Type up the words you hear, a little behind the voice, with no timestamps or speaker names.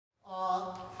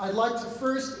I'd like to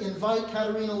first invite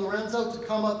Caterina Lorenzo to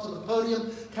come up to the podium.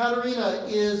 Caterina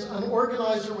is an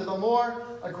organizer with Amor,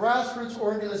 a grassroots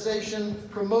organization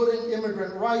promoting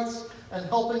immigrant rights and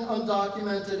helping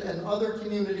undocumented and other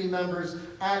community members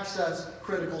access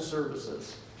critical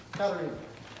services. Caterina.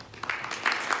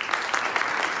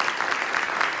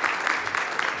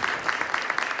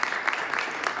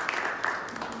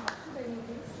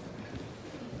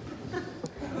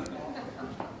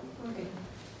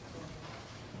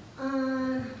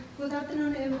 Good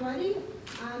afternoon, everybody.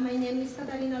 My name is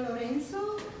Caterina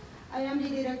Lorenzo. I am the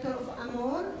director of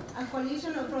Amor, a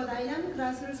coalition of Rhode Island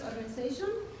grassroots organization.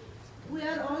 We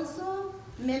are also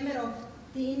member of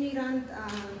the immigrant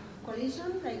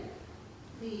coalition, like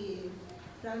the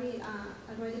Ravi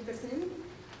already presented.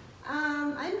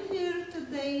 I'm here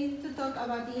today to talk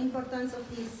about the importance of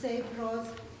the Safe Roads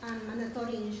and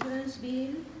Mandatory Insurance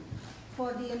Bill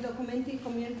for the undocumented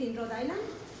community in Rhode Island.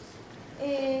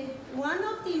 One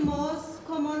of the most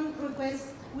common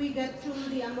requests we get through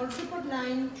the Amor support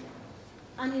line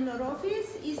and in our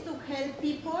office is to help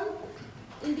people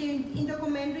in the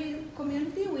undocumented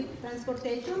community with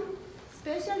transportation,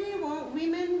 especially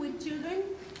women with children,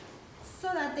 so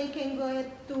that they can go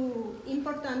to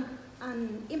important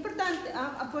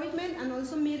appointments and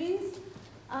also meetings.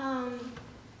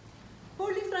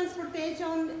 Public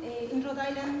transportation in Rhode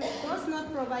Island does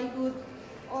not provide good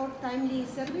or timely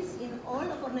service in all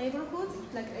of our neighborhoods,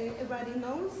 like everybody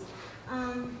knows.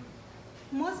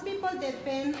 Most people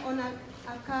depend on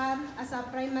a car as a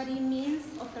primary means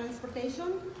of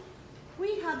transportation.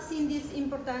 We have seen this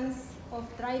importance of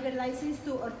driver license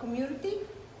to our community.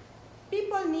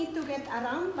 People need to get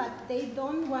around, but they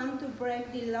don't want to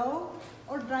break the law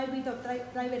or drive without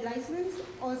driver license,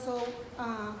 also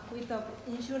without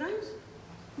insurance.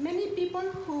 Many people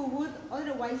who would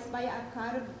otherwise buy a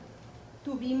car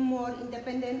to be more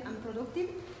independent and productive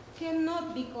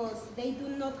cannot because they do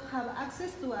not have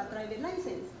access to a driver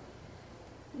license.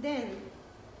 Then,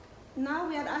 now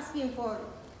we are asking for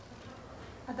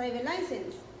a driver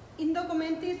license.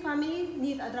 Undocumented family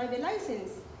need a driver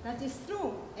license. That is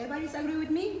true. Everybody agree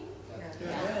with me?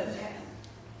 Yes.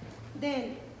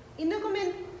 Then,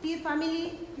 undocumented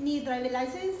family need driver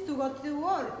license to go to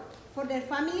work. For their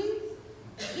families,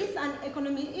 it's an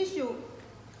economic issue.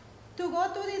 To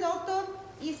go to the doctor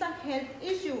is a health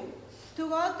issue. To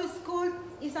go to school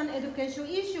is an education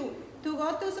issue. To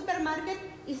go to supermarket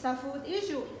is a food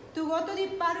issue. To go to the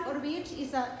park or beach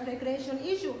is a recreation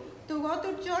issue. To go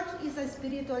to church is a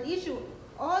spiritual issue.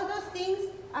 All those things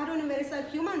are universal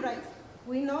human rights.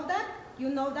 We know that, you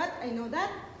know that, I know that.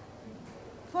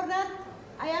 For that,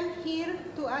 I am here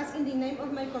to ask in the name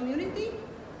of my community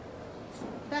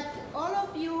that all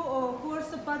of you who are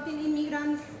supporting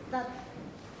immigrants that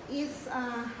is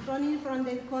running from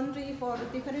the country for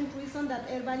different reasons that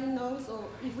everybody knows, or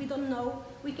if we don't know,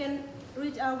 we can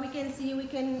reach out, we can see, we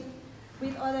can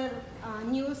read other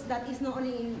news that is not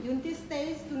only in United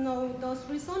States to know those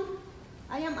reasons.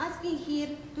 I am asking here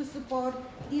to support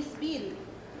this bill,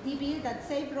 the bill that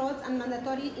Safe Roads and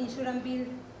Mandatory Insurance Bill.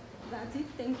 That's it.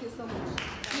 Thank you so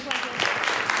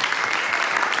much.